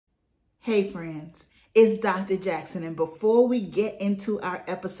Hey friends, it's Dr. Jackson, and before we get into our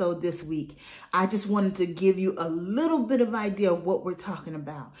episode this week, I just wanted to give you a little bit of idea of what we're talking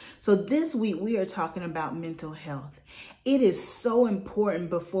about. So this week we are talking about mental health. It is so important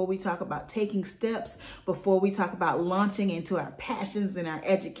before we talk about taking steps, before we talk about launching into our passions and our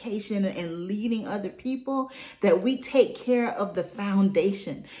education and leading other people, that we take care of the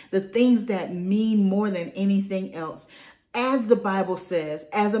foundation, the things that mean more than anything else. As the Bible says,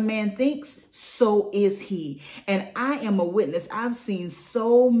 as a man thinks, so is he. And I am a witness. I've seen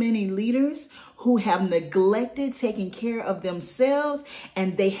so many leaders who have neglected taking care of themselves,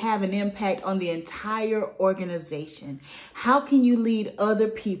 and they have an impact on the entire organization. How can you lead other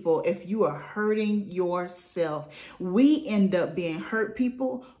people if you are hurting yourself? We end up being hurt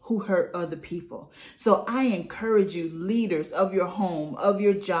people who hurt other people. So I encourage you, leaders of your home, of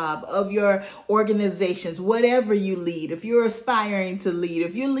your job, of your organizations, whatever you lead, if you're aspiring to lead,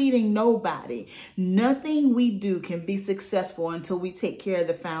 if you're leading nobody, nothing we do can be successful until we take care of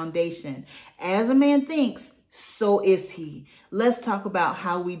the foundation. As a man thinks, so is he. Let's talk about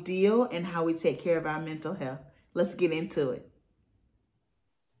how we deal and how we take care of our mental health. Let's get into it.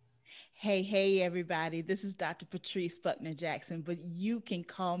 Hey, everybody. This is Dr. Patrice Buckner Jackson, but you can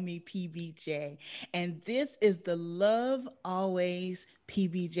call me PBJ. And this is the Love Always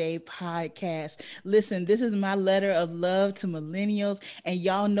PBJ podcast. Listen, this is my letter of love to millennials, and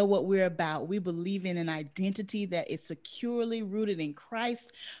y'all know what we're about. We believe in an identity that is securely rooted in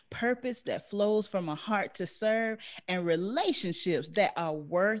Christ, purpose that flows from a heart to serve, and relationships that are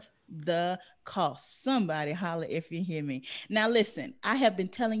worth the cost. Somebody holler if you hear me. Now, listen, I have been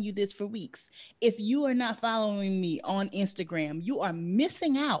telling you this for weeks. If you are not following me on Instagram, you are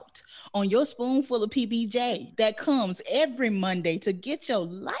missing out on your spoonful of PBJ that comes every Monday to get your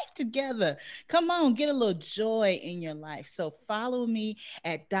life together. Come on, get a little joy in your life. So follow me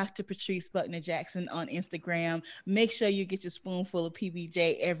at Dr. Patrice Buckner Jackson on Instagram. Make sure you get your spoonful of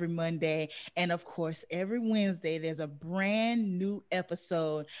PBJ every Monday. And of course, every Wednesday, there's a brand new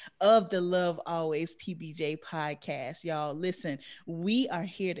episode of the Love Always PBJ podcast. Y'all, listen, we are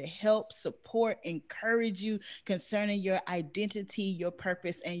here to help, support, encourage you concerning your identity, your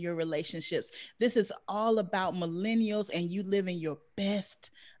purpose, and your relationships. This is all about millennials and you living your best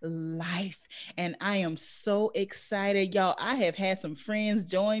life. And I am so excited. Y'all, I have had some friends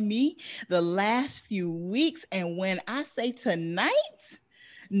join me the last few weeks. And when I say tonight,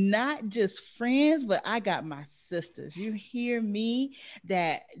 not just friends, but I got my sisters. You hear me?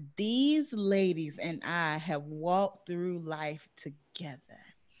 That these ladies and I have walked through life together.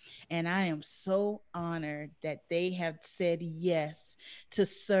 And I am so honored that they have said yes to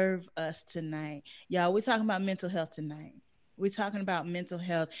serve us tonight. Y'all, we're talking about mental health tonight. We're talking about mental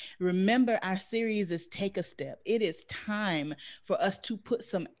health. Remember, our series is Take a Step. It is time for us to put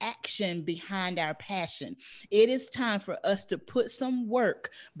some action behind our passion. It is time for us to put some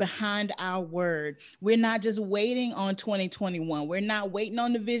work behind our word. We're not just waiting on 2021. We're not waiting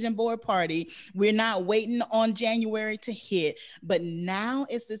on the vision board party. We're not waiting on January to hit. But now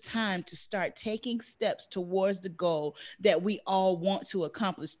is the time to start taking steps towards the goal that we all want to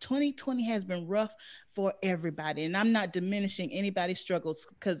accomplish. 2020 has been rough for everybody. And I'm not diminishing anybody's struggles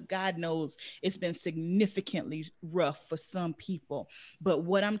because God knows it's been significantly rough for some people. But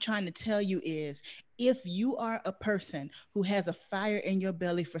what I'm trying to tell you is, if you are a person who has a fire in your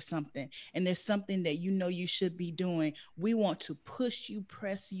belly for something, and there's something that you know you should be doing, we want to push you,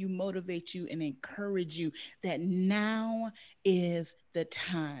 press you, motivate you, and encourage you that now is the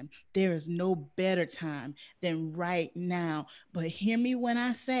time. There is no better time than right now. But hear me when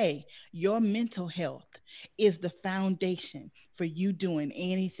I say your mental health is the foundation for you doing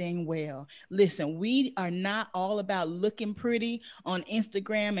anything well. Listen, we are not all about looking pretty on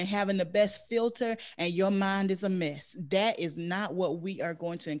Instagram and having the best filter and your mind is a mess. That is not what we are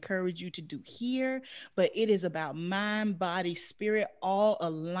going to encourage you to do here, but it is about mind, body, spirit, all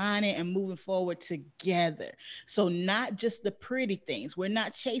aligning and moving forward together. So not just the pretty things. We're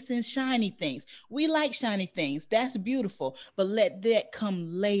not chasing shiny things. We like shiny things. That's beautiful, but let that come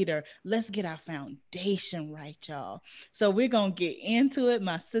later. Let's get our foundation right, y'all. So we're going to get into it.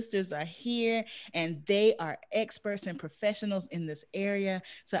 My sisters are here and they are experts and professionals in this area.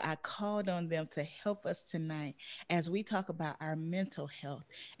 So I called on them to help us tonight as we talk about our mental health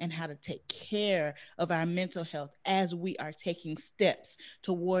and how to take care of our mental health as we are taking steps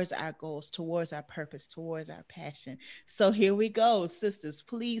towards our goals, towards our purpose, towards our passion. So here we go. Sisters,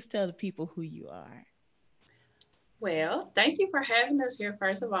 please tell the people who you are. Well, thank you for having us here.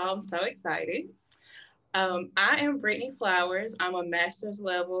 First of all, I'm so excited. I am Brittany Flowers. I'm a master's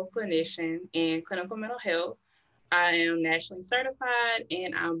level clinician in clinical mental health. I am nationally certified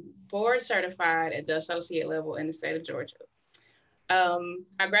and I'm board certified at the associate level in the state of Georgia.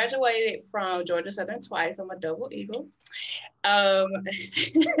 I graduated from Georgia Southern twice. I'm a double eagle. Um,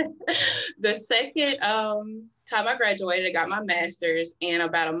 the second time I graduated, I got my master's, and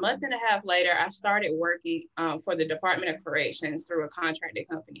about a month and a half later, I started working for the Department of Corrections through a contracted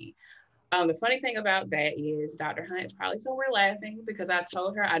company. The funny thing about that is Dr. Hunt's probably somewhere laughing because I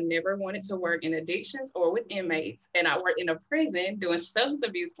told her I never wanted to work in addictions or with inmates. And I worked in a prison doing substance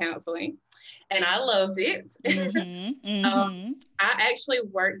abuse counseling, and I loved it. Mm-hmm. um, Mm-hmm. I actually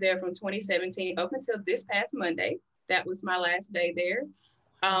worked there from 2017 up until this past Monday. That was my last day there.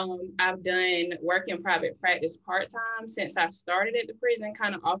 I've done work in private practice part-time since I started at the prison,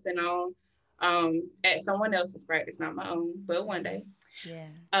 kind of off and on, at someone else's practice, not my own, but one day. Yeah.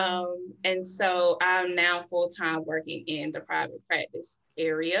 And so I'm now full-time working in the private practice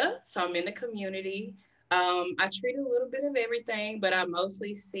area. So I'm in the community. I treat a little bit of everything, but I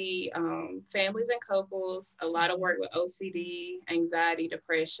mostly see families and couples, a lot of work with OCD, anxiety,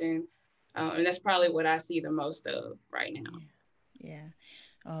 depression. And that's probably what I see the most of right now. Yeah. Yeah.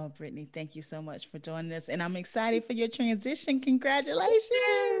 Oh, Brittany, thank you so much for joining us. And I'm excited for your transition. Congratulations.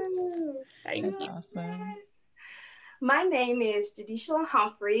 Thank That's you. awesome. Yes. My name is Jadisha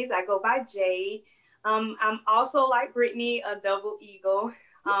Humphreys. I go by Jade. I'm also, like Brittany, a double eagle.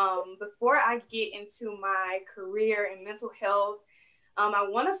 Before I get into my career in mental health, I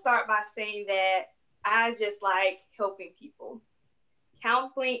want to start by saying that I just like helping people.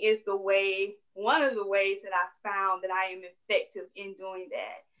 Counseling is one of the ways that I found that I am effective in doing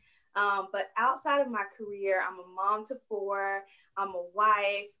that. But outside of my career, I'm a mom to four, I'm a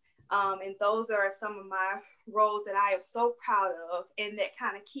wife, and those are some of my roles that I am so proud of and that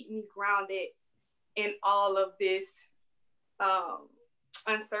kind of keep me grounded in all of this um,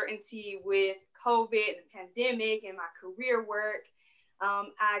 uncertainty with COVID and pandemic and my career work.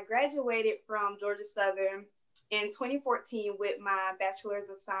 I graduated from Georgia Southern in 2014 with my Bachelor's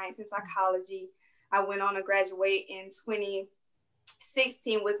of Science in Psychology. I went on to graduate in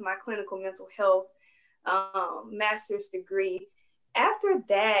 2016 with my clinical mental health master's degree. After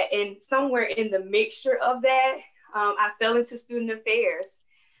that, and somewhere in the mixture of that, I fell into student affairs.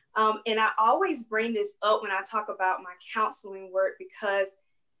 And I always bring this up when I talk about my counseling work because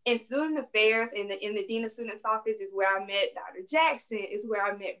in student affairs, in the dean of students office is where I met Dr. Jackson, is where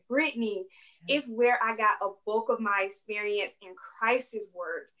I met Brittany, is where I got a bulk of my experience in crisis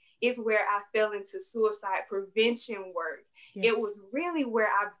work, is where I fell into suicide prevention work. Yes. It was really where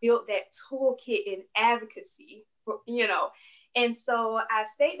I built that toolkit in advocacy, you know. And so I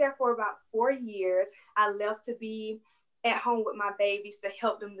stayed there for about 4 years. I left to be at home with my babies to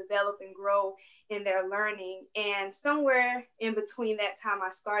help them develop and grow in their learning. And somewhere in between that time, I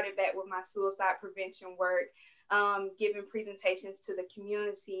started back with my suicide prevention work, giving presentations to the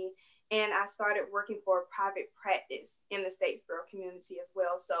community. And I started working for a private practice in the Statesboro community as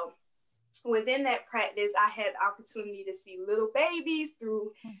well. So within that practice, I had the opportunity to see little babies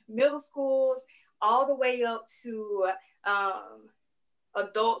through middle schools, all the way up to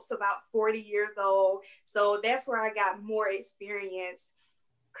adults about 40 years old. So that's where I got more experience.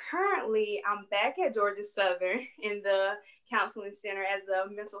 Currently, I'm back at Georgia Southern in the counseling center as a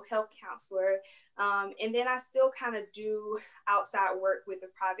mental health counselor. And then I still kind of do outside work with the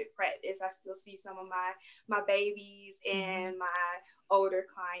private practice. I still see some of my babies and my older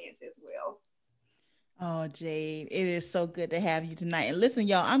clients as well. Oh, Jade, it is so good to have you tonight. And listen,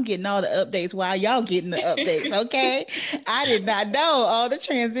 y'all, I'm getting all the updates while y'all getting the updates, okay? I did not know all the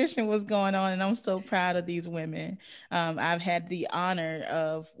transition was going on, and I'm so proud of these women. I've had the honor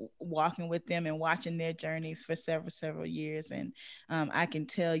of walking with them and watching their journeys for several years, and I can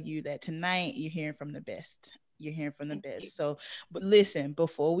tell you that tonight you're hearing from the best. You're hearing from the best. So, but listen,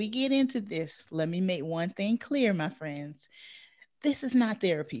 before we get into this, let me make one thing clear, my friends. This is not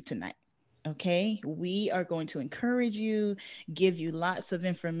therapy tonight. Okay, we are going to encourage you, give you lots of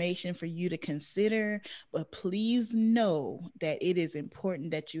information for you to consider, but please know that it is important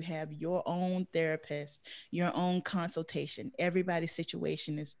that you have your own therapist, your own consultation. Everybody's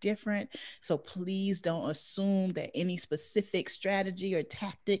situation is different, so please don't assume that any specific strategy or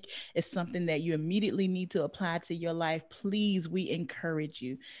tactic is something that you immediately need to apply to your life. Please, we encourage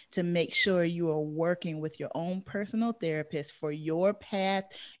you to make sure you are working with your own personal therapist for your path,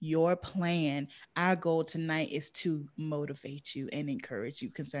 your plan. Our goal tonight is to motivate you and encourage you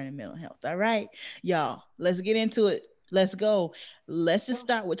concerning mental health. All right, y'all, let's get into it. Let's go. Let's just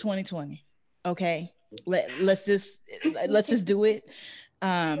start with 2020. Okay. Let's just do it.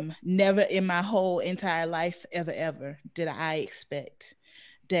 Never in my whole entire life, ever did I expect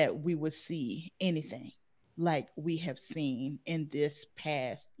that we would see anything like we have seen in this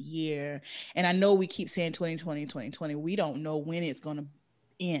past year. And I know we keep saying 2020, 2020. We don't know when it's going to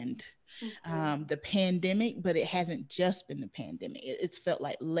end. The pandemic, but it hasn't just been the pandemic. It's felt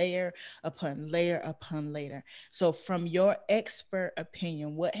like layer upon layer upon layer. So, from your expert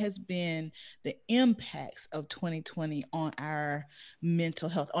opinion, what has been the impacts of 2020 on our mental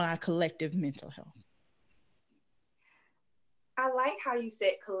health, on our collective mental health? I like how you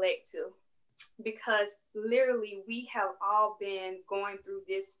said collective, because literally we have all been going through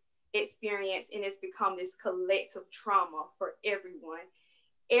this experience, and it's become this collective trauma for everyone.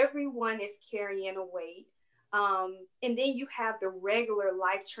 Everyone is carrying a weight. And then you have the regular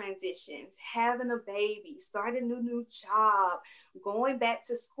life transitions, having a baby, starting a new job, going back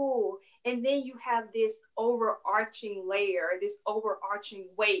to school. And then you have this overarching layer, this overarching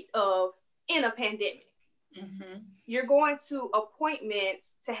weight of in a pandemic. Mm-hmm. You're going to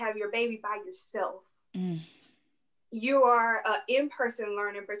appointments to have your baby by yourself. You are an in-person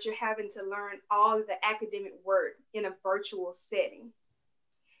learner, but you're having to learn all of the academic work in a virtual setting.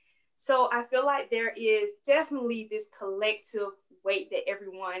 So I feel like there is definitely this collective weight that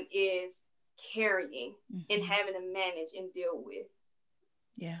everyone is carrying and having to manage and deal with.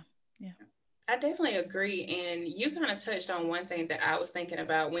 Yeah. I definitely agree. And you kind of touched on one thing that I was thinking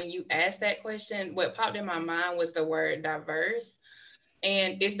about when you asked that question. What popped in my mind was the word diverse.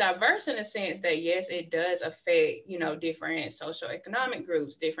 And it's diverse in the sense that, yes, it does affect, different socioeconomic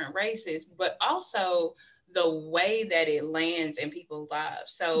groups, different races, but also the way that it lands in people's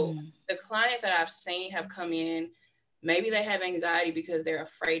lives. So the clients that I've seen have come in, maybe they have anxiety because they're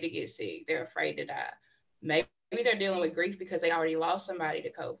afraid to get sick. They're afraid to die. Maybe they're dealing with grief because they already lost somebody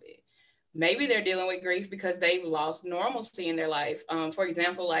to COVID. Maybe they're dealing with grief because they've lost normalcy in their life. For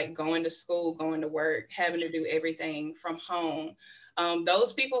example, like going to school, going to work, having to do everything from home.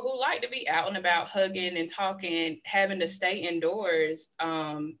 Those people who like to be out and about, hugging and talking, having to stay indoors,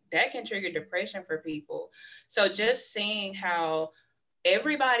 that can trigger depression for people. So just seeing how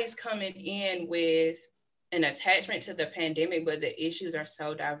everybody's coming in with an attachment to the pandemic, but the issues are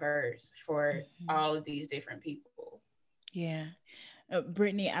so diverse for all of these different people. Yeah.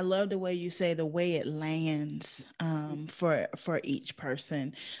 Brittany, I love the way you say the way it lands for each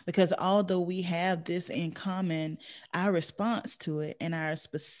person, because although we have this in common, our response to it and our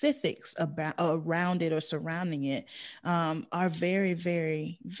specifics about around it or surrounding it are very,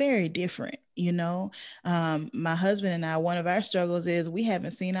 very, very different. My husband and I, one of our struggles is we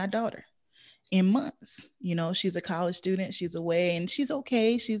haven't seen our daughter in months. She's a college student, she's away, and she's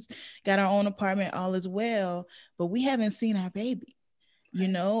okay. She's got her own apartment, all is well, but we haven't seen our baby.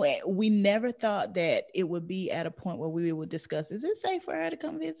 We never thought that it would be at a point where we would discuss, is it safe for her to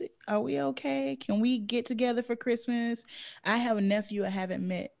come visit? Are we okay? Can we get together for Christmas? I have a nephew I haven't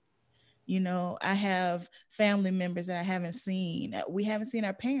met. I have family members that I haven't seen. We haven't seen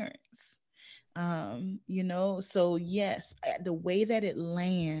our parents. So yes, the way that it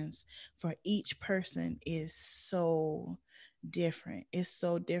lands for each person is so different. It's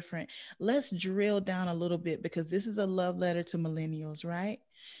so different. Let's drill down a little bit, because this is a love letter to millennials, right?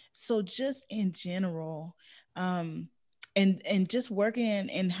 So just in general, and just working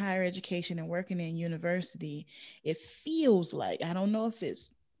in higher education and working in university, it feels like, I don't know if it's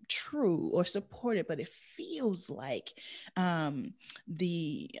true or supported, but it feels like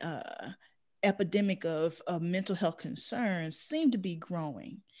the epidemic of mental health concerns seem to be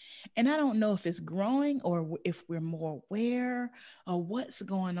growing. And I don't know if it's growing or if we're more aware of what's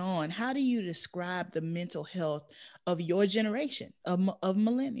going on. How do you describe the mental health of your generation, of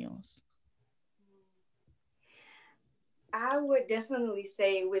millennials? I would definitely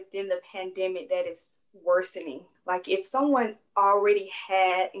say within the pandemic that it's worsening. Like if someone already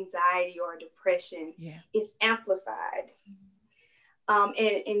had anxiety or depression, it's amplified.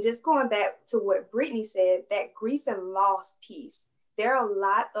 And just going back to what Brittany said, that grief and loss piece, there are a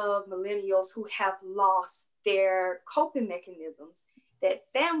lot of millennials who have lost their coping mechanisms, that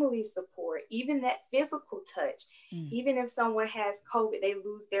family support, even that physical touch. Even if someone has COVID, they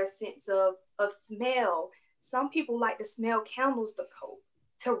lose their sense of smell. Some people like to smell candles to cope,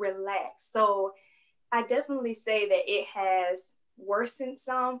 to relax. So I definitely say that it has worsened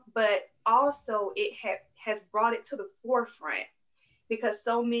some, but also it has brought it to the forefront, because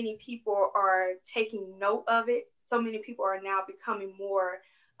so many people are taking note of it. So many people are now becoming more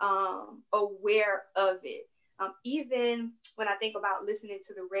aware of it. Even when I think about listening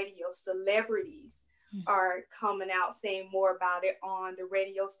to the radio, celebrities are coming out saying more about it on the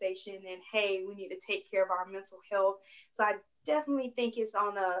radio station, and hey, we need to take care of our mental health. So I definitely think it's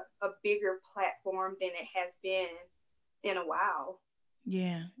on a bigger platform than it has been in a while.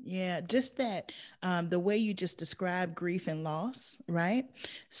 Yeah, yeah, just that, the way you just described grief and loss, right?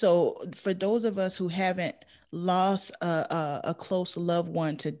 So, for those of us who haven't lost a close loved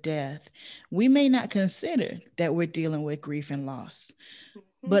one to death, we may not consider that we're dealing with grief and loss.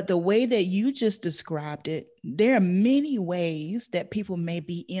 Mm-hmm. But the way that you just described it, there are many ways that people may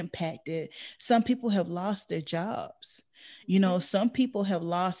be impacted. Some people have lost their jobs. You know, Mm-hmm. some people have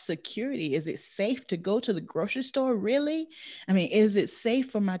lost security. Is it safe to go to the grocery store? Really? I mean, is it safe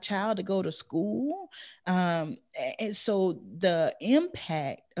for my child to go to school? And so the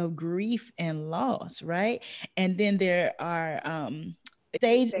impact of grief and loss, right? And then there are The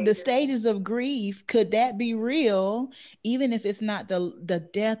the stages. stages of grief. Could that be real? Even if it's not the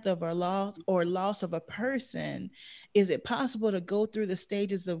death of a loss or loss of a person, is it possible to go through the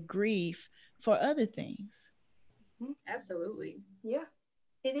stages of grief for other things? Mhm. Absolutely. Yeah,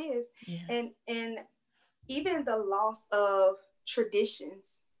 it is. Yeah. And even the loss of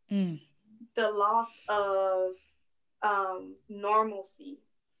traditions, Mm, the loss of normalcy.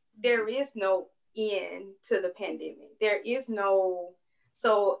 There is no end to the pandemic. There is no,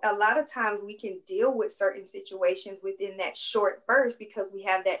 so a lot of times we can deal with certain situations within that short burst because we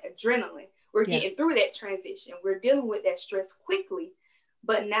have that adrenaline. We're yeah. getting through that transition. We're dealing with that stress quickly.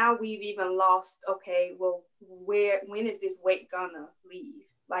 But now we've even lost, okay, well, when is this weight gonna leave?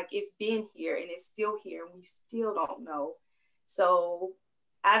 Like it's been here and it's still here and we still don't know. So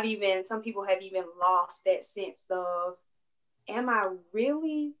some people have even lost that sense of, am I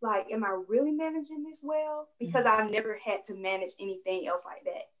really managing this well? Because Mm, I've never had to manage anything else like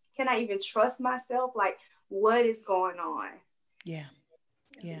that. Can I even trust myself? Like, what is going on? yeah.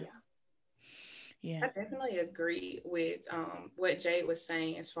 Yeah. Yeah. Yeah. I definitely agree with what Jade was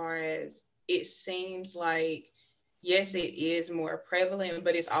saying as far as it seems like, yes, it is more prevalent,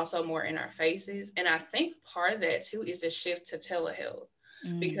 but it's also more in our faces. And I think part of that too is the shift to telehealth.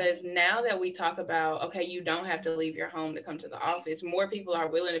 Mm, Because now that we talk about, okay, you don't have to leave your home to come to the office, more people are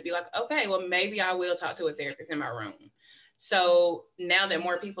willing to be like, okay, well, maybe I will talk to a therapist in my room. So now that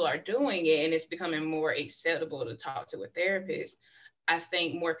more people are doing it and it's becoming more acceptable to talk to a therapist, I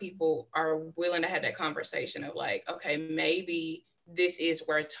think more people are willing to have that conversation of like, okay, maybe this is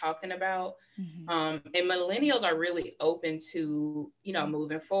worth talking about. mhm. And millennials are really open to,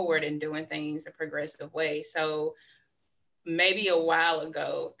 moving forward and doing things a progressive way. So maybe a while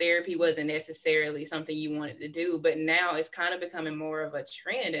ago, therapy wasn't necessarily something you wanted to do, but now it's kind of becoming more of a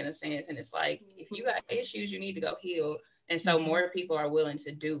trend in a sense. And it's like, if you Mm-hmm. got issues, you need to go heal. And so Mhm. more people are willing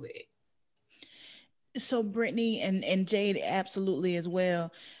to do it. So Brittany and Jade absolutely as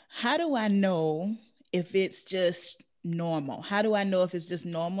well. How do I know if it's just normal? How do I know if it's just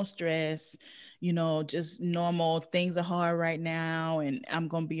normal stress? You know, just normal things are hard right now and I'm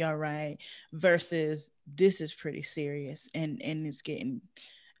gonna be all right, versus this is pretty serious and it's getting,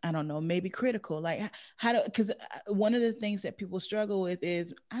 I don't know, maybe critical. Like how do, because one of the things that people struggle with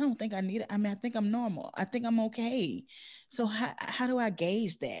is I don't think I need it. I mean, I think I'm normal. I think I'm okay. So how do I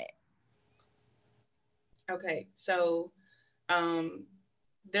gauge that? Okay. So um,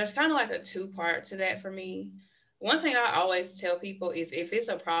 there's kind of like a two-part to that for me. One thing I always tell people is if it's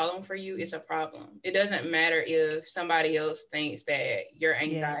a problem for you, it's a problem. It doesn't matter if somebody else thinks that your Yeah.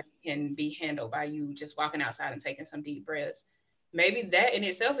 anxiety can be handled by you just walking outside and taking some deep breaths. Maybe that in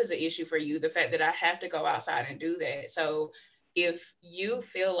itself is an issue for you, the fact that I have to go outside and do that. So if you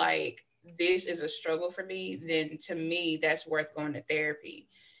feel like this is a struggle for me, then to me, that's worth going to therapy.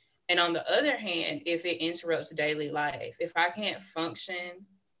 And on the other hand, if it interrupts daily life, if I can't function,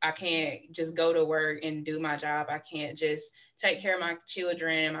 I can't just go to work and do my job. I can't just take care of my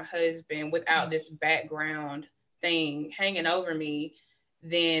children and my husband without Mm. this background thing hanging over me,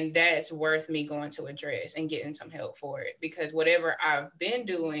 then that's worth me going to address and getting some help for it. Because whatever I've been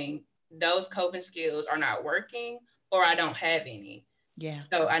doing, those coping skills are not working or I don't have any. Yeah.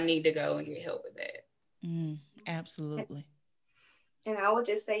 So I need to go and get help with that. Mm, absolutely. And I would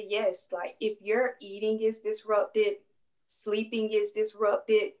just say yes. Like if your eating is disrupted, sleeping is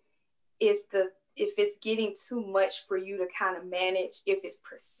disrupted, if it's getting too much for you to kind of manage, if it's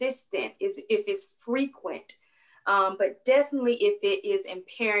persistent, if it's frequent, but definitely if it is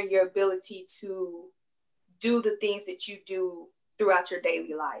impairing your ability to do the things that you do throughout your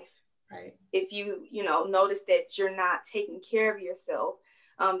daily life. Right. If you notice that you're not taking care of yourself,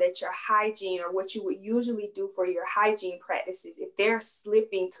 that your hygiene or what you would usually do for your hygiene practices, if they're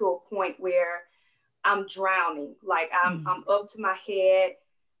slipping to a point where I'm drowning, like Mm, I'm up to my head,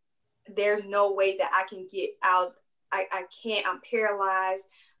 there's no way that I can get out. I can't, I'm paralyzed.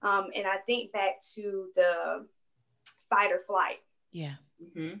 And I think back to the fight or flight. yeah.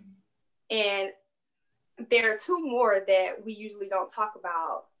 Mm-hmm. And there are two more that we usually don't talk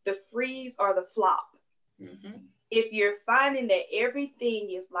about: the freeze or the flop. Mm-hmm. If you're finding that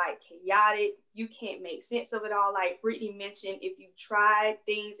everything is like chaotic, you can't make sense of it all, like Brittany mentioned, if you tried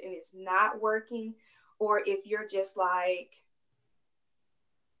things and it's not working, or if you're just like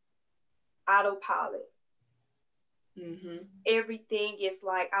autopilot, everything is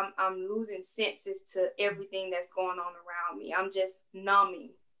like I'm losing senses to everything that's going on around me. I'm just numbing.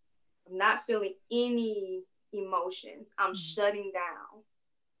 I'm not feeling any emotions. I'm shutting down.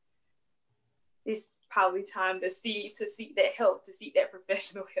 It's probably time to seek that help, to seek that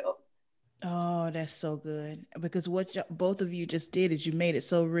professional help. Oh, that's so good. Because what both of you just did is you made it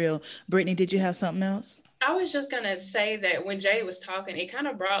so real. Brittany, did you have something else? I was just going to say that when Jay was talking, it kind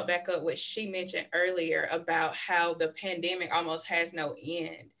of brought back up what she mentioned earlier about how the pandemic almost has no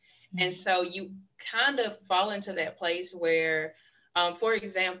end. And so you kind of fall into that place where, for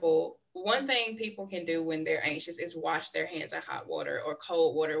example, one thing people can do when they're anxious is wash their hands in hot water or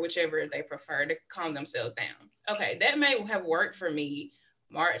cold water, whichever they prefer, to calm themselves down. Okay, that may have worked for me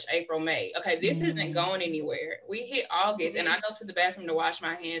March, April, May. Okay, this isn't going anywhere. We hit August and I go to the bathroom to wash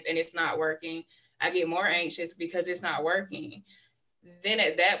my hands and it's not working. I get more anxious because it's not working. Then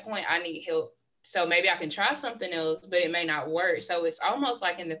at that point, I need help. So maybe I can try something else, but it may not work. So it's almost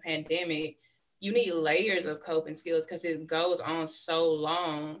like in the pandemic, you need layers of coping skills because it goes on so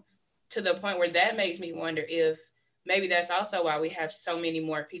long, to the point where that makes me wonder if maybe that's also why we have so many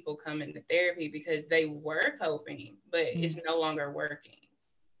more people coming to therapy, because they were coping, but it's no longer working.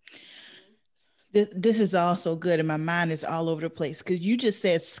 This is also good, and my mind is all over the place because you just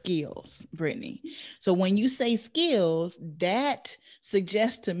said skills, Brittany. So when you say skills, that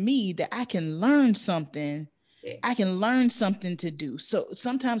suggests to me that I can learn something. Yes. I can learn something to do. So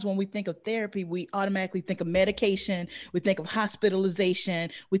sometimes when we think of therapy, we automatically think of medication, we think of hospitalization,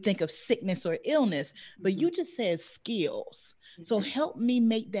 we think of sickness or illness, but you just said skills. So help me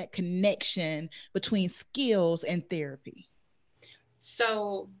make that connection between skills and therapy.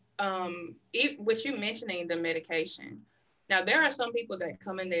 So with you mentioning the medication, now there are some people that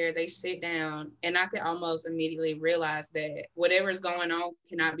come in there, they sit down, and I can almost immediately realize that whatever's going on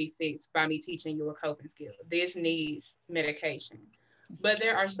cannot be fixed by me teaching you a coping skill. This needs medication. But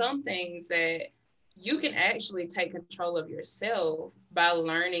there are some things that you can actually take control of yourself by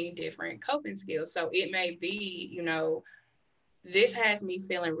learning different coping skills. So it may be, this has me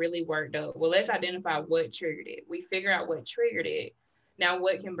feeling really worked up. Well, let's identify what triggered it. We figure out what triggered it. Now,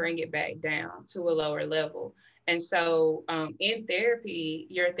 what can bring it back down to a lower level? And so in therapy,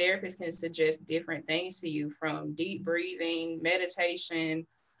 your therapist can suggest different things to you, from deep breathing, meditation,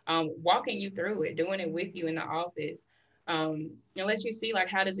 walking you through it, doing it with you in the office, and let you see, like,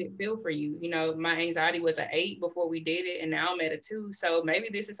 how does it feel for you? My anxiety was an 8 before we did it, and now I'm at a 2. So maybe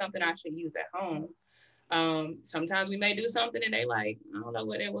this is something I should use at home. Sometimes we may do something and they like, I don't know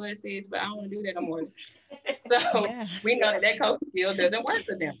what it was, sis, but I don't want to do that no more. So we know that coping skill doesn't work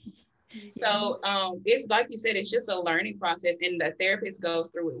for them. So it's like you said, it's just a learning process, and the therapist goes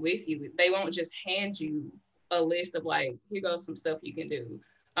through it with you. They won't just hand you a list of like, here goes some stuff you can do.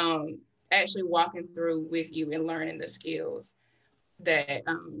 Actually walking through with you and learning the skills that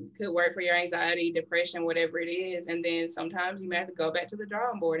could work for your anxiety, depression, whatever it is. And then sometimes you may have to go back to the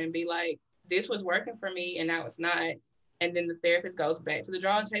drawing board and be like, this was working for me and now it's not. And then the therapist goes back to the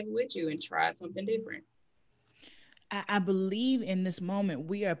drawing table with you and tries something different. I believe in this moment,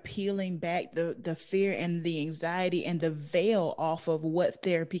 we are peeling back the fear and the anxiety and the veil off of what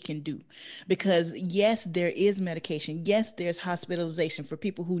therapy can do. Because yes, there is medication. Yes, there's hospitalization for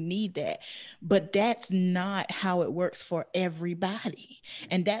people who need that, but that's not how it works for everybody.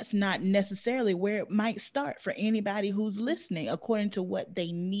 And that's not necessarily where it might start for anybody who's listening, according to what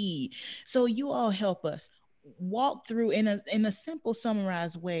they need. So you all help us walk through in a simple,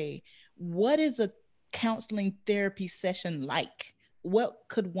 summarized way. What is a counseling therapy session like? What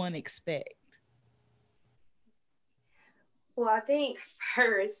could one expect? Well, I think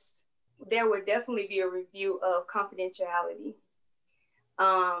first there would definitely be a review of confidentiality.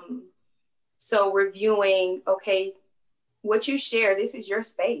 So reviewing, okay, what you share, this is your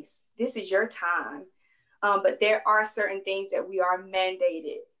space, this is your time. But there are certain things that we are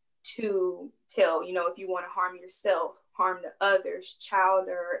mandated to tell, if you want to harm yourself, harm the others, child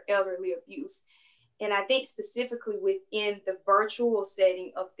or elderly abuse. And I think specifically within the virtual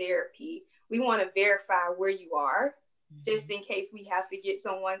setting of therapy, we want to verify where you are, just in case we have to get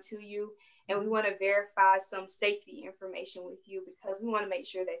someone to you. And we want to verify some safety information with you because we want to make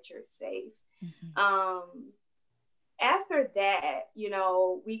sure that you're safe. After that,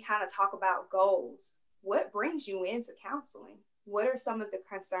 we kind of talk about goals. What brings you into counseling? What are some of the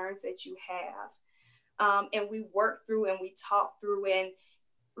concerns that you have? and we work through and we talk through. And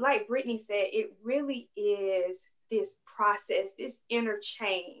like Brittany said, it really is this process, this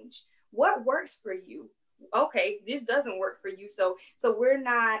interchange. What works for you? Okay, this doesn't work for you. So we're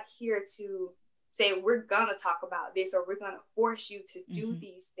not here to say we're gonna talk about this or we're gonna force you to do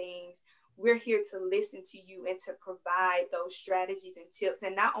these things. We're here to listen to you and to provide those strategies and tips,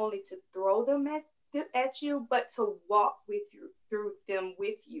 and not only to throw them at you, but to walk with you through them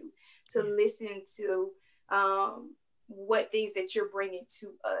with you, to listen to what things that you're bringing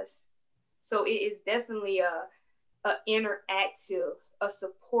to us. So it is definitely a interactive, a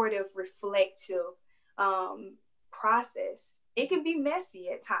supportive, reflective process. It can be messy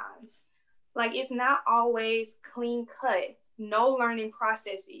at times. Like, it's not always clean cut. No learning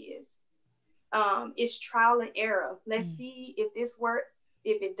process is. It's trial and error. Let's see if this works.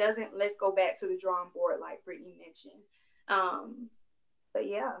 If it doesn't, let's go back to the drawing board, like Brittany mentioned. But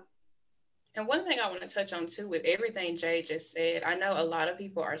yeah. And one thing I want to touch on too, with everything Jay just said, I know a lot of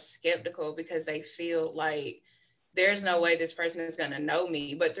people are skeptical because they feel like there's no way this person is going to know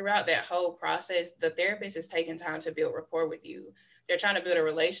me. But throughout that whole process, the therapist is taking time to build rapport with you. They're trying to build a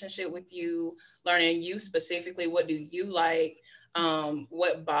relationship with you, learning you specifically. What do you like?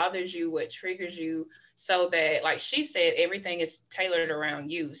 What bothers you? What triggers you? So that, like she said, everything is tailored around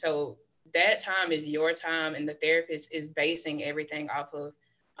you. So that time is your time, and the therapist is basing everything off of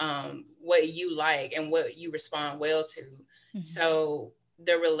what you like and what you respond well to. So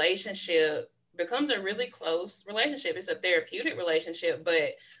the relationship becomes a really close relationship. It's a therapeutic relationship,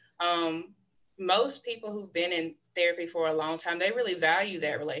 but most people who've been in therapy for a long time, they really value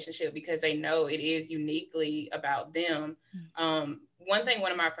that relationship because they know it is uniquely about them. One thing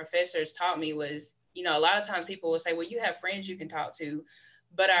one of my professors taught me was, you know, a lot of times people will say, well, you have friends you can talk to,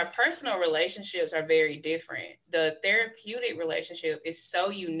 but our personal relationships are very different. The therapeutic relationship is so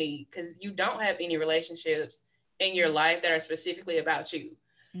unique because you don't have any relationships in your life that are specifically about you.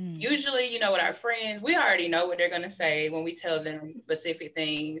 Usually, you know, with our friends, we already know what they're going to say when we tell them specific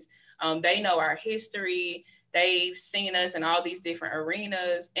things. They know our history. They've seen us in all these different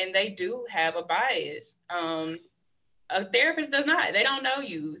arenas, and they do have a bias. A therapist does not. They don't know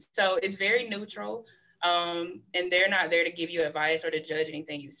you. So it's very neutral. And they're not there to give you advice or to judge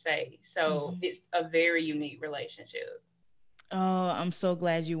anything you say. So it's a very unique relationship. Oh, I'm so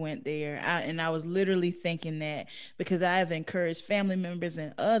glad you went there. And I was literally thinking that because I have encouraged family members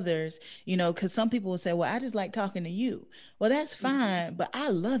and others, you know, because some people will say, well, I just like talking to you. Well, that's fine, but I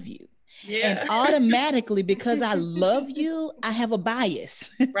love you. And Yeah. automatically, because I love you, I have a bias.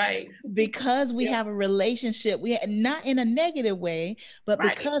 Right. Because we have a relationship, we not in a negative way, but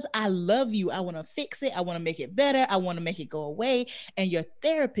Right. because I love you, I want to fix it. I want to make it better. I want to make it go away. And your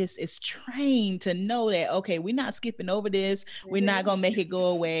therapist is trained to know that, okay, we're not skipping over this. We're not going to make it go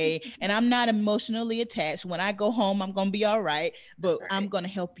away. And I'm not emotionally attached. When I go home, I'm going to be all right. But I'm going to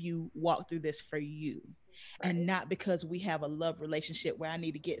help you walk through this for you. And not because we have a love relationship where I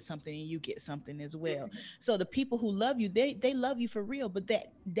need to get something and you get something as well. So the people who love you, they love you for real, but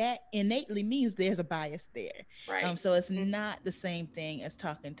that innately means there's a bias there. Right. So it's not the same thing as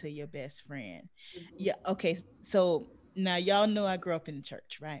talking to your best friend. Yeah. Okay. So now y'all know I grew up in the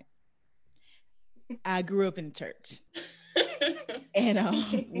church, right? I grew up in the church.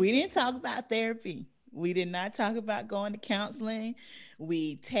 And we didn't talk about therapy. We did not talk about going to counseling.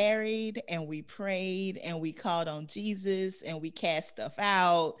 We tarried and we prayed and we called on Jesus and we cast stuff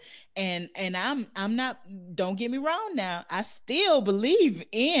out. And I'm not, don't get me wrong now, I still believe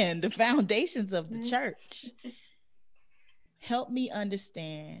in the foundations of the church. Help me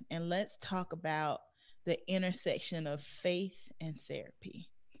understand, and let's talk about the intersection of faith and therapy.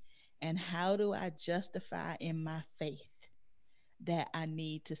 And how do I justify in my faith that I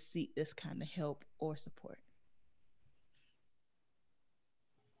need to seek this kind of help or support?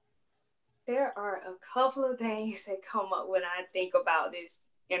 There are a couple of things that come up when I think about this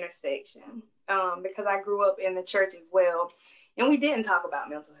intersection, because I grew up in the church as well, and we didn't talk about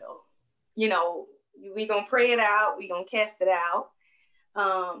mental health. You know, we gonna pray it out, we gonna cast it out.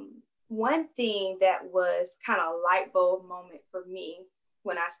 One thing that was kind of a light bulb moment for me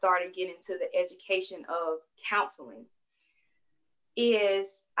when I started getting into the education of counseling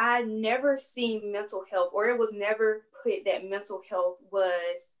is I never seen mental health, or it was never put that mental health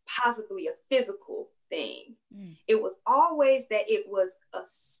was possibly a physical thing. It was always that it was a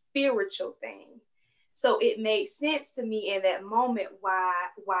spiritual thing. So it made sense to me in that moment why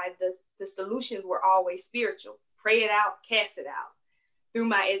the solutions were always spiritual. Pray it out, cast it out. Through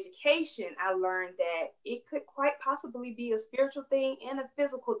my education, I learned that it could quite possibly be a spiritual thing and a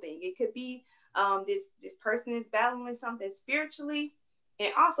physical thing. It could be this person is battling something spiritually,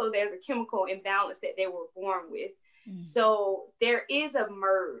 And also there's a chemical imbalance that they were born with. So there is a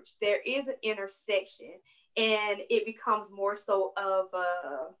merge, there is an intersection, and it becomes more so of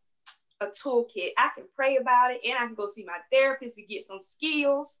a toolkit. I can pray about it, and I can go see my therapist to get some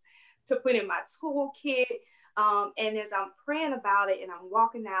skills to put in my toolkit. And as I'm praying about it and I'm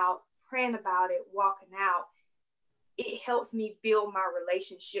walking out, praying about it, walking out, it helps me build my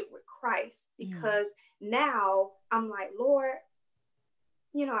relationship with Christ, because now I'm like, Lord,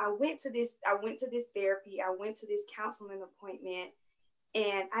 you know, I went to this therapy, I went to this counseling appointment,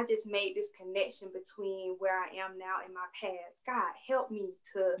 and I just made this connection between where I am now and my past. God, help me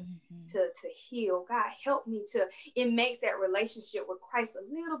to heal. God, help me to, it makes that relationship with Christ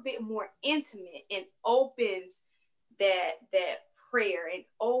a little bit more intimate, and opens that prayer, and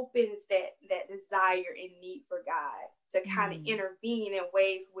opens that desire and need for God to kind of intervene in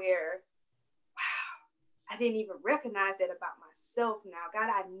ways where, wow, I didn't even recognize that about myself now. God,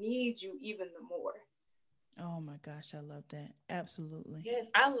 I need you even the more. Oh my gosh, I love that. Absolutely. Yes,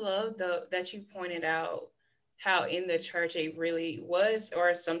 I love that you pointed out how in the church it really was,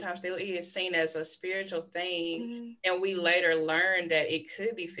 or sometimes still is, seen as a spiritual thing, and we later learned that it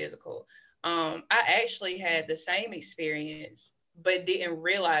could be physical. I actually had the same experience, but didn't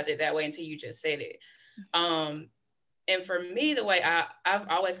realize it that way until you just said it. And for me, the way I've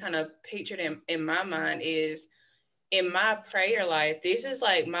always kind of pictured in my mind is, in my prayer life, this is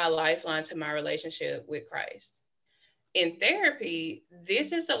like my lifeline to my relationship with Christ. In therapy,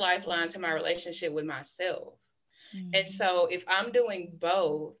 this is the lifeline to my relationship with myself. And so if I'm doing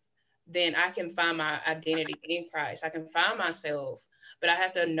both, then I can find my identity in Christ. I can find myself, but I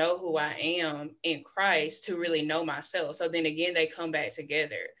have to know who I am in Christ to really know myself. So then again, they come back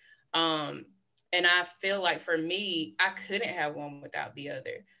together. And I feel like for me, I couldn't have one without the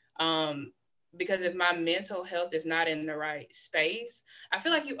other. Because if my mental health is not in the right space, I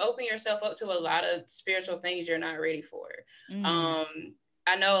feel like you open yourself up to a lot of spiritual things you're not ready for.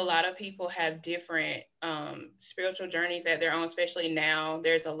 I know a lot of people have different spiritual journeys at their own, especially now.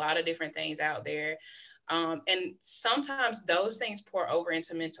 There's a lot of different things out there. And sometimes those things pour over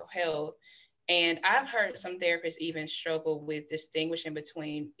into mental health. And I've heard some therapists even struggle with distinguishing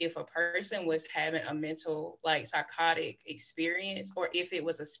between if a person was having a mental, like psychotic experience, or if it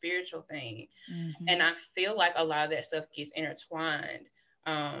was a spiritual thing. And I feel like a lot of that stuff gets intertwined.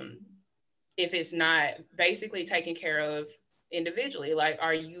 If it's not basically taken care of individually, like,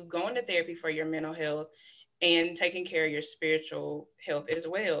 are you going to therapy for your mental health and taking care of your spiritual health as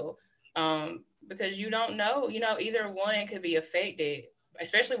well? Because you don't know, either one could be affected,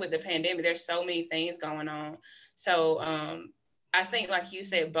 especially with the pandemic. There's so many things going on. So I think, like you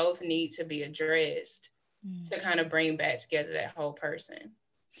said, both need to be addressed to kind of bring back together that whole person.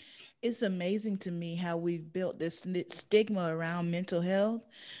 It's amazing to me how we've built this stigma around mental health,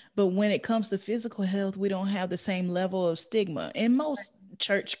 but when it comes to physical health, we don't have the same level of stigma in most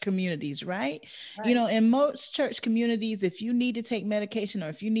church communities, right? You know, in most church communities, if you need to take medication, or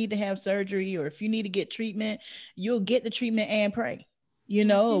if you need to have surgery, or if you need to get treatment, you'll get the treatment and pray. You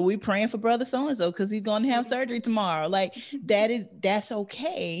know, we praying for brother so and so because he's going to have surgery tomorrow. Like, that's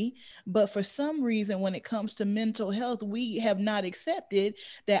okay. But for some reason, when it comes to mental health, we have not accepted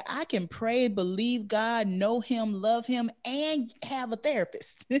that I can pray, believe God, know him, love him, and have a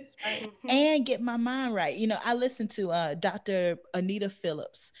therapist and get my mind right. You know, I listened to Dr. Anita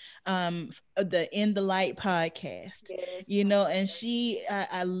Phillips, the In the Light podcast, Yes. you know, and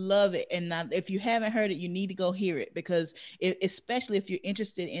I love it. And if you haven't heard it, you need to go hear it, because especially if you're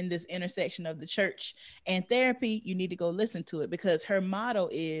interested in this intersection of the church and therapy, you need to go listen to it, because her motto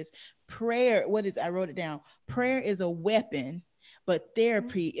is prayer. I wrote it down. Prayer is a weapon, but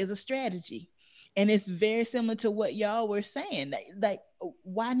therapy is a strategy. And it's very similar to what y'all were saying. Like,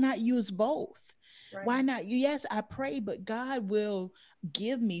 why not use both? Right. Why not? Yes, I pray, but God will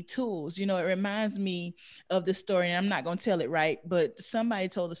give me tools. You know, it reminds me of the story, and I'm not going to tell it right, but somebody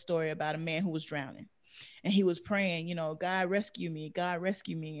told a story about a man who was drowning. And he was praying, you know, God rescue me, God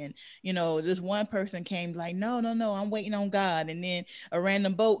rescue me. And, you know, this one person came like, no, no, no, I'm waiting on God. And then a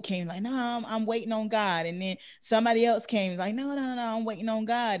random boat came like, no, I'm waiting on God. And then somebody else came like, no, no, no, no, I'm waiting on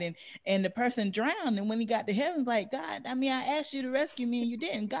God. And the person drowned. And when he got to heaven, like, God, I mean, I asked you to rescue me and you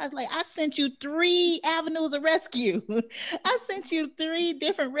didn't. God's like, I sent you 3 avenues of rescue. I sent you 3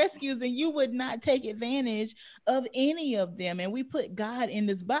 different rescues, and you would not take advantage of any of them. And we put God in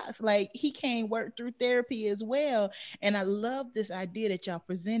this box, like he can't work through therapy as well. And I love this idea that y'all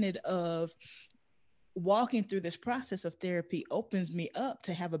presented of walking through this process of therapy opens me up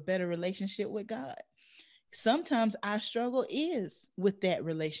to have a better relationship with God. Sometimes our struggle is with that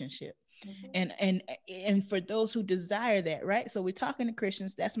relationship. Mhm. And for those who desire that, right? So we're talking to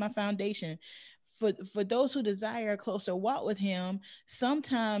Christians. That's my foundation. For those who desire a closer walk with him,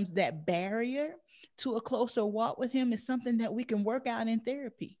 sometimes that barrier to a closer walk with him is something that we can work out in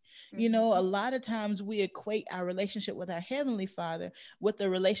therapy. You know, a Mhm. lot of times we equate our relationship with our heavenly father with the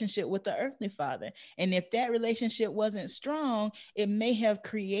relationship with the earthly father. And if that relationship wasn't strong, it may have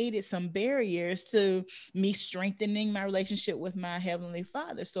created some barriers to me strengthening my relationship with my heavenly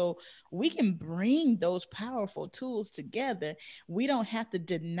father. So we can bring those powerful tools together. We don't have to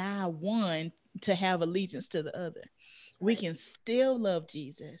deny one to have allegiance to the other. We Right. can still love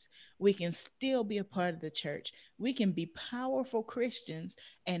Jesus. We can still be a part of the church. We can be powerful Christians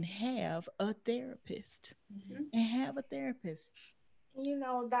and have a therapist. Mhm. And have a therapist. You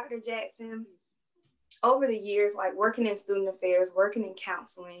know, Dr. Jackson, over the years, like working in student affairs, working in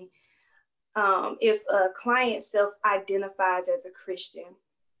counseling, if a client self identifies as a Christian,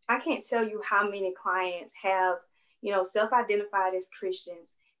 I can't tell you how many clients have, self identified as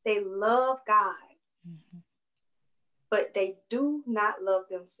Christians. They love God, Mhm. but they do not love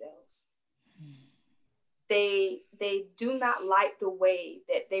themselves. They do not like the way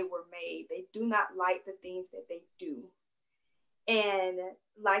that they were made. They do not like the things that they do. And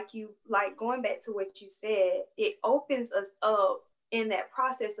like going back to what you said, it opens us up in that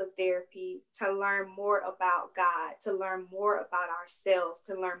process of therapy to learn more about God, to learn more about ourselves,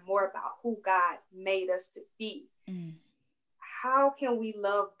 to learn more about who God made us to be. Mm. How can we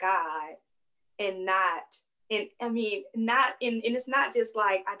love God and not, and I mean, not, and it's not just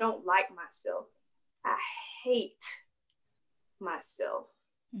like, I don't like myself. I hate myself.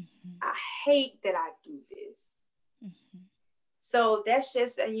 Mhm. I hate that I do this. Mhm. So that's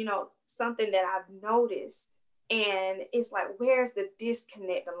just, something that I've noticed. And it's like, where's the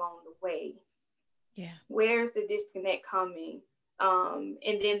disconnect along the way? Yeah. Where's the disconnect coming? And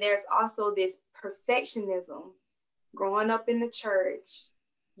then there's also this perfectionism. Growing up in the church,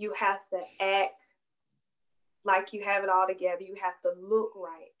 you have to act like you have it all together. You have to look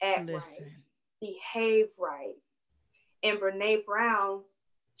right, act right, Listen. behave right. And Brene Brown,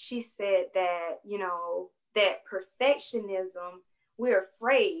 she said that, that perfectionism, we're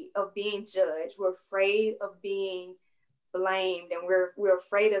afraid of being judged. We're afraid of being blamed, and we're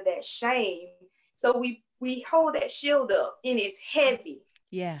afraid of that shame. So we hold that shield up, and it's heavy.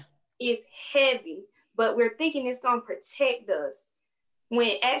 Yeah. It's heavy, but we're thinking it's going to protect us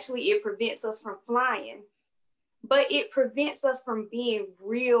when actually it prevents us from flying. But it prevents us from being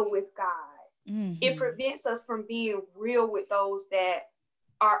real with God. It Mhm. prevents us from being real with those that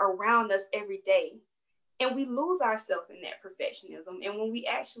are around us every day. And we lose ourselves in that perfectionism. And when we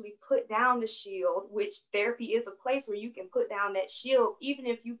actually put down the shield, which therapy is a place where you can put down that shield, even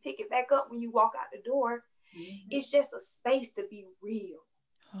if you pick it back up when you walk out the door, Mhm. it's just a space to be real.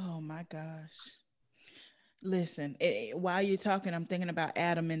 Oh my gosh. Listen, while you're talking, I'm thinking about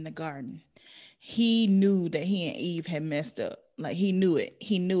Adam in the garden. He knew that he and Eve had messed up. Like he knew it.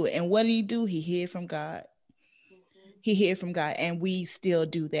 He knew it. And what did he do? He hid from God. Mm-hmm. He hid from God. And we still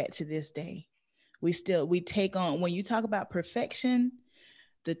do that to this day. We take on, when you talk about perfection,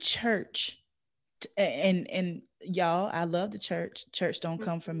 the church, and y'all, I love the church. Church don't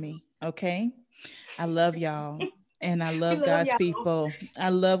come from Mm-hmm. me. Okay. I love y'all. And I We love love God's y'all. people. I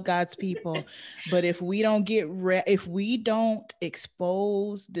love God's people. But if we don't if we don't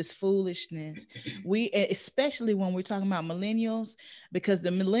expose this foolishness, especially when we're talking about millennials, because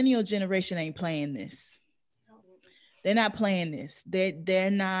the millennial generation ain't playing this. They're not playing this. They're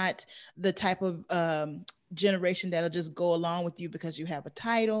not the type of generation that'll just go along with you because you have a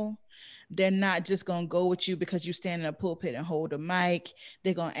title. They're not just gonna go with you because you stand in a pulpit and hold a mic.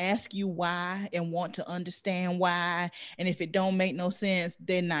 They're gonna ask you why and want to understand why. And if it don't make no sense,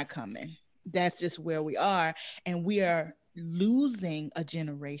 they're not coming. That's just where we are, and we are losing a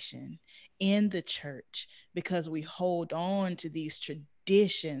generation in the church because we hold on to these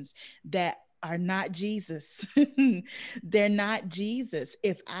traditions that are not Jesus. They're not Jesus.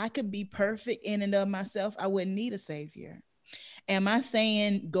 If I could be perfect in and of myself, I wouldn't need a savior. Am I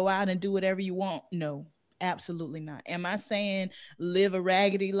saying go out and do whatever you want? No, absolutely not. Am I saying live a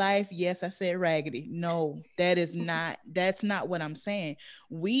raggedy life? Yes, I said raggedy. No, that's not what I'm saying.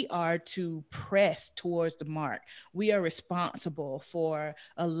 We are to press towards the mark. We are responsible for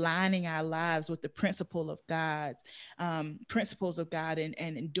aligning our lives with the principles of God,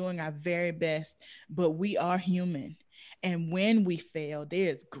 and doing our very best. But we are human. And when we fail,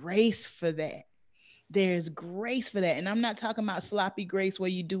 there's grace for that. There's grace for that. And I'm not talking about sloppy grace where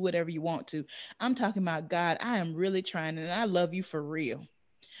you do whatever you want to. I'm talking about, God, I am really trying, and I love you for real.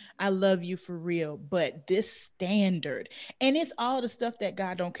 I love you for real. But this standard, and it's all the stuff that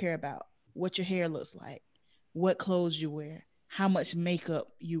God don't care about. what your hair looks like, what clothes you wear, how much makeup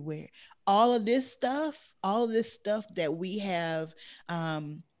you wear. All of this stuff that we have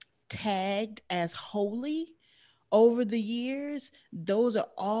um, tagged as holy over the years, those are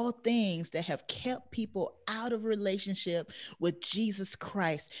all things that have kept people out of relationship with Jesus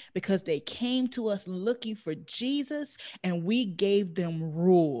Christ because they came to us looking for Jesus and we gave them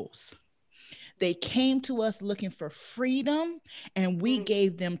rules. They came to us looking for freedom, and we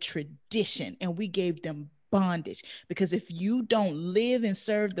gave them tradition and we gave them bondage. Because if you don't live and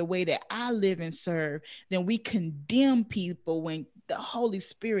serve the way that I live and serve, then we condemn people when the Holy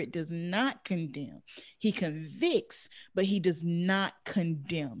Spirit does not condemn. He convicts, but he does not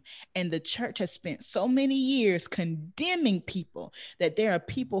condemn. And the church has spent so many years condemning people that there are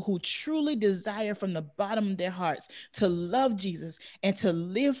people who truly desire from the bottom of their hearts to love Jesus and to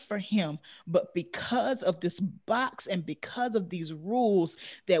live for him. But because of this box and because of these rules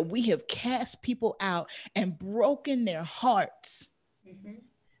that we have cast people out and broken their hearts,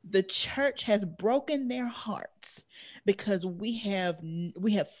 the church has broken their hearts because we have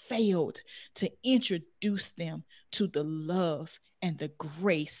failed to introduce them to the love and the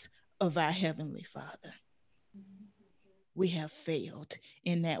grace of our heavenly Father. We have failed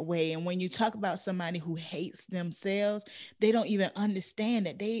in that way. And when you talk about somebody who hates themselves, they don't even understand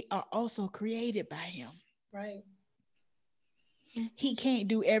that they are also created by him. Right. He can't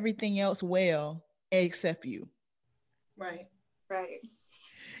do everything else well except you. Right. Right.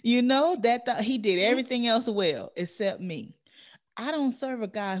 You know that he did everything else well except me. I don't serve a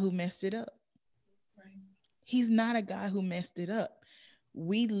God who messed it up. Right. He's not a God who messed it up.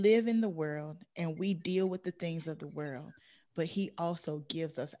 We live in the world and we deal with the things of the world, but he also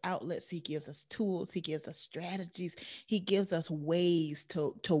gives us outlets. He gives us tools. He gives us strategies. He gives us ways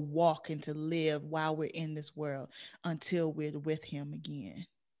to walk and to live while we're in this world until we're with him again.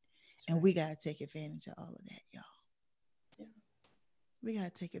 And we got to take advantage of all of that, y'all. Yeah. We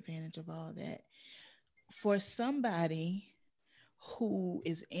got to take advantage of all of that. For somebody who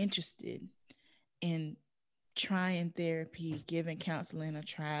is interested in trying therapy, giving counseling a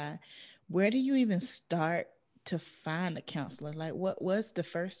try, where do you even start to find a counselor? Like what's the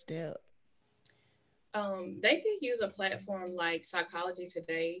first step? They could use a platform like Psychology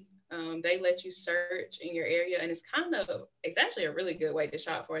Today. They let you search in your area, and it's actually a really good way to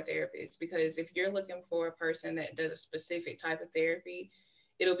shop for a therapist, because if you're looking for a person that does a specific type of therapy,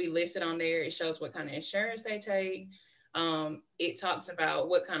 it'll be listed on there. It shows what kind of insurance they take. It talks about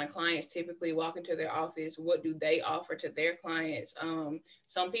what kind of clients typically walk into their office, what do they offer to their clients.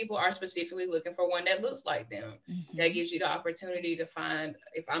 Some people are specifically looking for one that looks like them. That gives you the opportunity to find,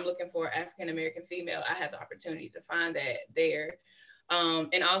 if I'm looking for an African American female, I have the opportunity to find that there.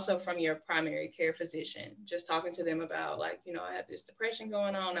 And also from your primary care physician, just talking to them about, like, I have this depression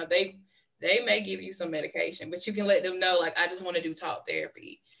going on. Now they may give you some medication, but you can let them know, like, I just want to do talk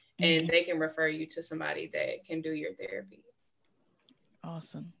therapy. And they can refer you to somebody that can do your therapy.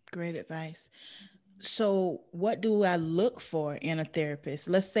 Awesome. Great advice. So, what do I look for in a therapist?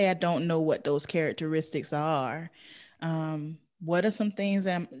 Let's say I don't know what those characteristics are. What are some things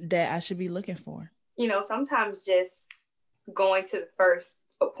that I should be looking for? Sometimes just going to the first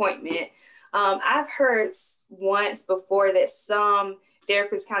appointment. I've heard once before that some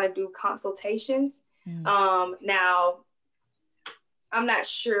therapists kind of do consultations. Now, I'm not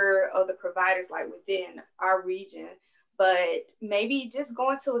sure of the providers like within our region, but maybe just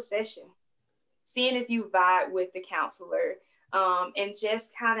going to a session, seeing if you vibe with the counselor, and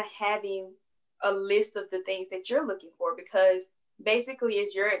just kind of having a list of the things that you're looking for, because basically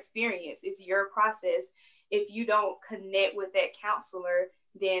it's your experience, it's your process. If you don't connect with that counselor,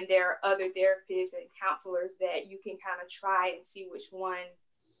 then there are other therapists and counselors that you can kind of try and see which one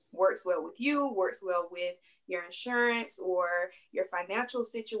works well with you, works well with your insurance or your financial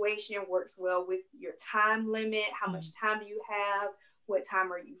situation, works well with your time limit. How much time do you have? What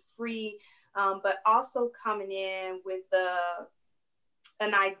time are you free? But also coming in with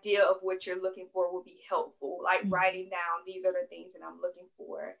an idea of what you're looking for will be helpful, like writing down, these are the things that I'm looking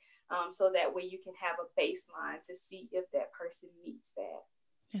for. So that way you can have a baseline to see if that person meets that.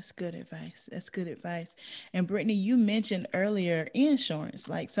 That's good advice. That's good advice. And Brittany, you mentioned earlier insurance.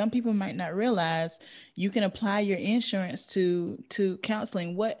 Like, some people might not realize you can apply your insurance to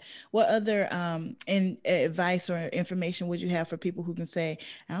counseling. What other advice or information would you have for people who can say,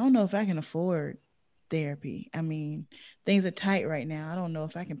 I don't know if I can afford therapy? I mean, things are tight right now. I don't know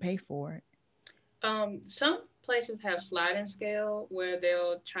if I can pay for it. Some places have sliding scale where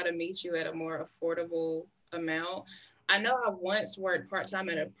they'll try to meet you at a more affordable amount. I know I once worked part-time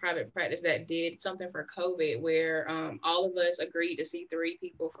at a private practice that did something for COVID where all of us agreed to see 3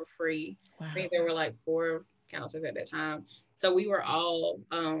 people for free. Wow. I think there were like 4 counselors at that time. So we were all,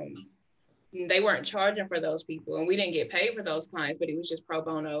 they weren't charging for those people and we didn't get paid for those clients, but it was just pro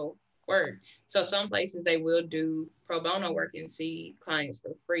bono work. So some places they will do pro bono work and see clients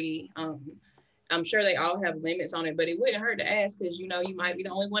for free. I'm sure they all have limits on it, but it wouldn't hurt to ask because you know you might be the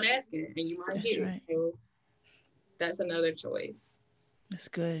only one asking and you might That's get it. right. So that's another choice. That's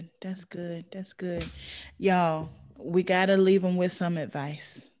good. That's good. That's good. Y'all, we got to leave them with some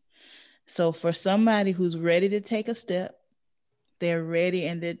advice. So for somebody who's ready to take a step, they're ready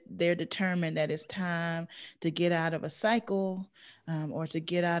and they're determined that it's time to get out of a cycle, or to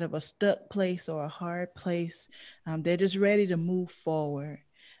get out of a stuck place or a hard place. They're just ready to move forward.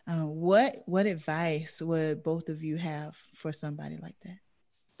 What advice would both of you have for somebody like that?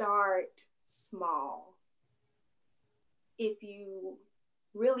 Start small. If you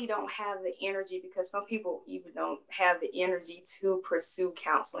really don't have the energy, because some people even don't have the energy to pursue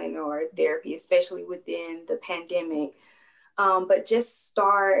counseling or therapy, especially within the pandemic. But just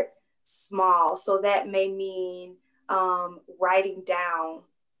start small. So that may mean writing down,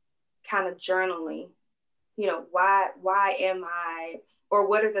 kind of journaling. You know, why am I, or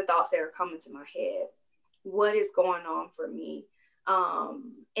what are the thoughts that are coming to my head? What is going on for me?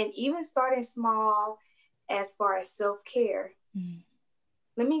 And even starting small as far as self-care. Mm.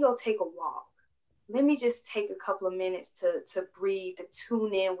 Let me go take a walk. Let me just take a couple of minutes to breathe, to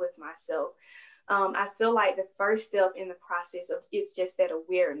tune in with myself. I feel like the first step in the process of is just that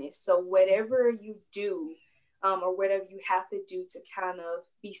awareness. So whatever you do, or whatever you have to do to kind of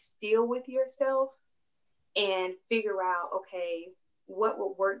be still with yourself and figure out, okay, what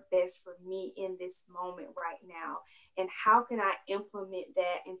will work best for me in this moment right now? And how can I implement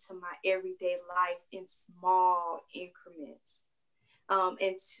that into my everyday life in small increments?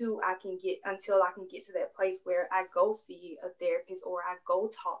 And two, I can get until I can get to that place where I go see a therapist or I go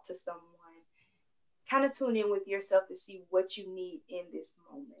talk to someone. Kind of tune in with yourself to see what you need in this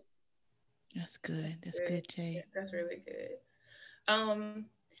moment. That's good. That's good, Jay. Yeah, that's really good.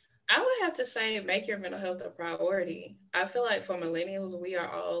 I would have to say make your mental health a priority. I feel like for millennials, we are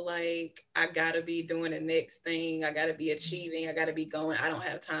all like, I gotta be doing the next thing, I gotta be achieving, I gotta be going. I don't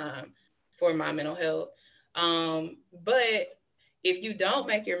have time for my mental health. But if you don't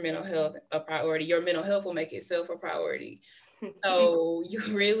make your mental health a priority, your mental health will make itself a priority. So you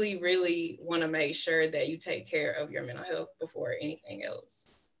really, really want to make sure that you take care of your mental health before anything else.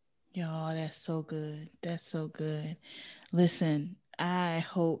 Y'all, that's so good. That's so good. Listen, I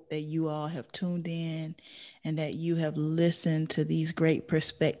hope that you all have tuned in and that you have listened to these great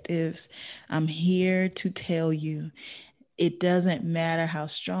perspectives. I'm here to tell you it doesn't matter how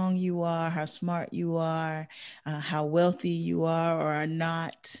strong you are, how smart you are, how wealthy you are or are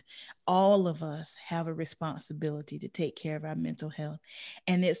not. All of us have a responsibility to take care of our mental health.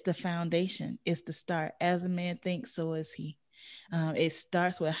 And it's the foundation, it's the start. As a man thinks, so is he. It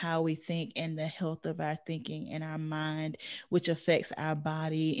starts with how we think and the health of our thinking and our mind, which affects our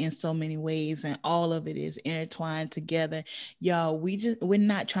body in so many ways. And all of it is intertwined together. Y'all, we're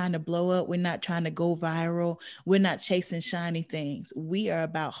not trying to blow up. We're not trying to go viral. We're not chasing shiny things. We are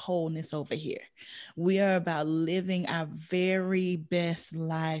about wholeness over here. We are about living our very best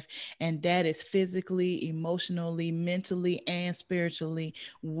life. And that is physically, emotionally, mentally, and spiritually.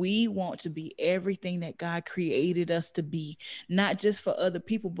 We want to be everything that God created us to be, not just for other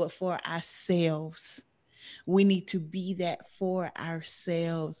people, but for ourselves. We need to be that for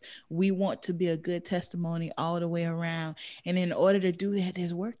ourselves. We want to be a good testimony all the way around. And in order to do that,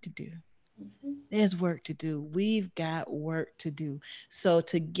 there's work to do. There's work to do. We've got work to do. So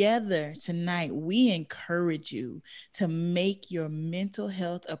together tonight, we encourage you to make your mental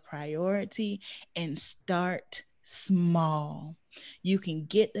health a priority and start small. You can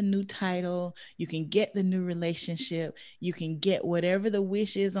get the new title, you can get the new relationship, you can get whatever the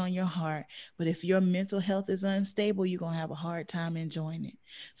wish is on your heart. But if your mental health is unstable, you're going to have a hard time enjoying it.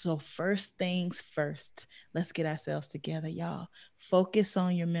 So, first things first, let's get ourselves together, y'all. Focus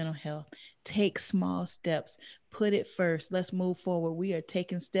on your mental health. Take small steps. Put it first. Let's move forward. We are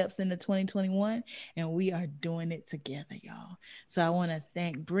taking steps into 2021 and we are doing it together, y'all. So I want to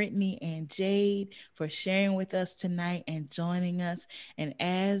thank Brittany and Jade for sharing with us tonight and joining us. And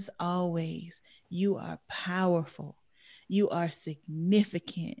as always, you are powerful, you are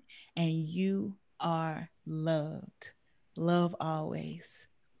significant, and you are loved. Love always.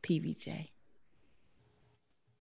 PBJ.